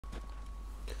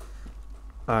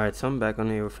Alright, so I'm back on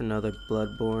here with another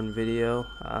Bloodborne video.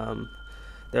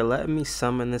 They're letting me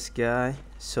summon this guy,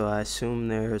 so I assume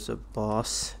there's a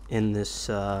boss in this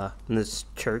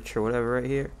church or whatever right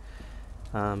here.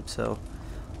 So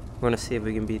we're gonna see if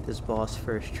we can beat this boss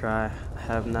first try. I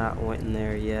have not went in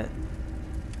there yet,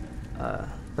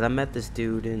 but I met this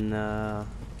dude in the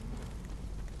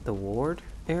ward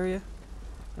area.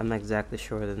 I'm not exactly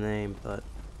sure of the name, but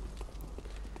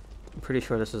I'm pretty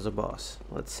sure this is a boss.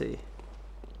 Let's see.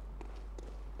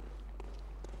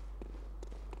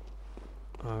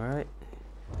 Alright.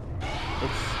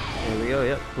 Oops. There we go.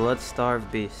 Yep.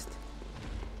 Blood-starved beast.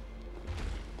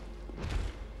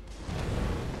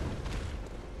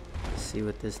 Let's see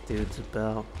what this dude's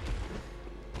about.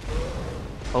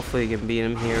 Hopefully you can beat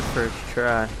him here first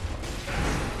try.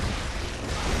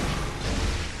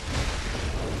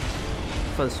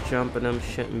 Plus jumping him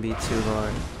shouldn't be too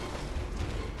hard.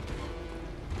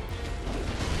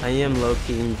 I am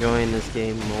low-key enjoying this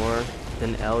game more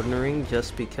than Elden Ring,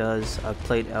 just because I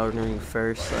played Elden Ring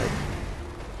first. Like,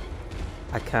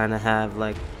 I kind of have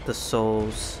like the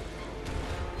Souls,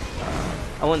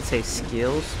 I wouldn't say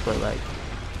skills, but like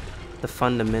the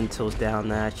fundamentals down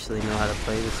to actually know how to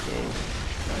play this game.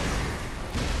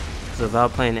 So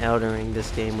without playing Elden Ring, this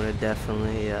game would have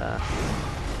definitely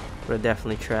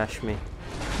trashed me.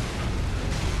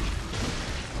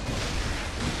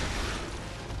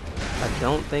 I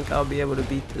don't think I'll be able to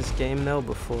beat this game though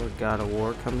before God of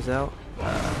War comes out.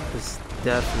 It's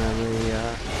definitely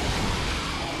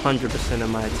 100% of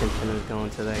my attention is going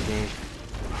to that game.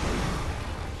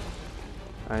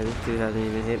 Alright, this dude hasn't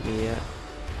even hit me yet.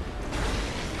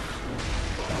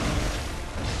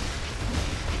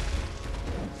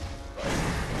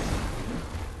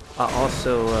 I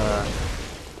also,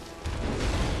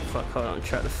 fuck, hold on,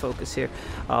 try to focus here.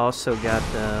 I also got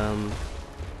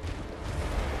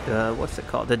what's it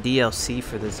called? The DLC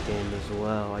for this game as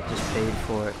well. I just paid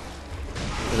for it.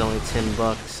 It was only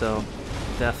 $10, so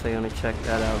definitely gonna check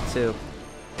that out too.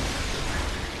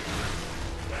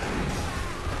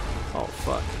 Oh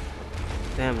fuck.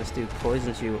 Damn, this dude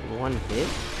poisons you with one hit?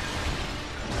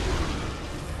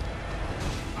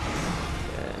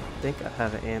 Okay, I think I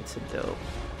have an antidote.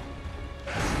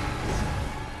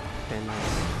 Okay,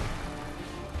 nice.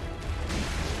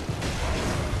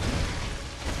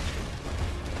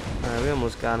 Alright, we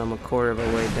almost got him a quarter of the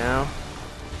way down.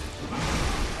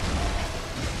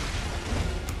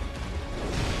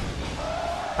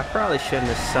 I probably shouldn't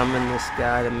have summoned this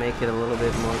guy to make it a little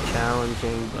bit more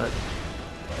challenging, but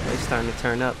he's starting to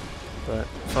turn up. But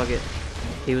fuck it.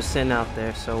 He was sitting out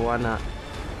there, so why not?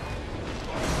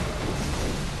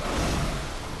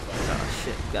 Oh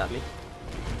shit, got me.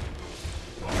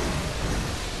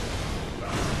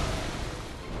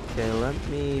 Okay, let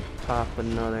me pop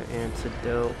another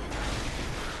antidote.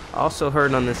 I also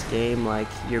heard on this game, like,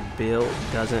 your build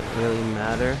doesn't really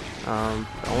matter.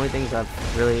 The only things I've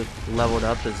really leveled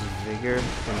up is vigor and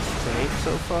strength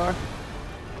so far.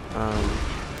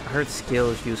 I heard skill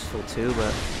is useful too,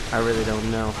 but I really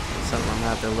don't know. It's something I'm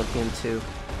gonna have to look into.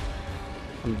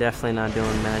 I'm definitely not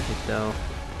doing magic though,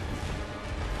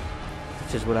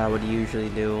 which is what I would usually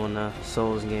do on a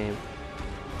Souls game.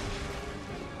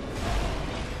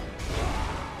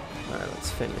 Alright,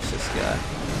 let's finish this guy.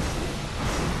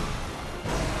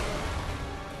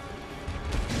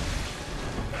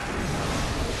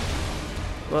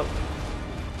 Well,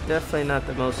 definitely not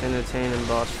the most entertaining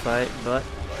boss fight, but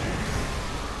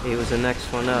he was the next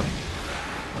one up.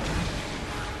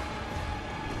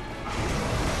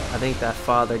 I think that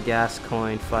Father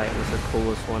Gascoigne fight was the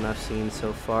coolest one I've seen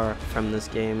so far from this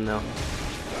game though.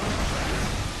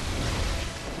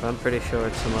 I'm pretty sure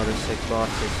it's some other sick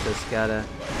bosses, just gotta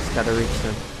reach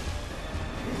them.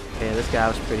 Okay, this guy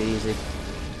was pretty easy.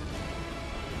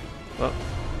 Well,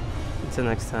 until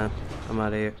next time, I'm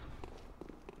out of here.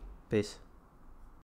 Peace.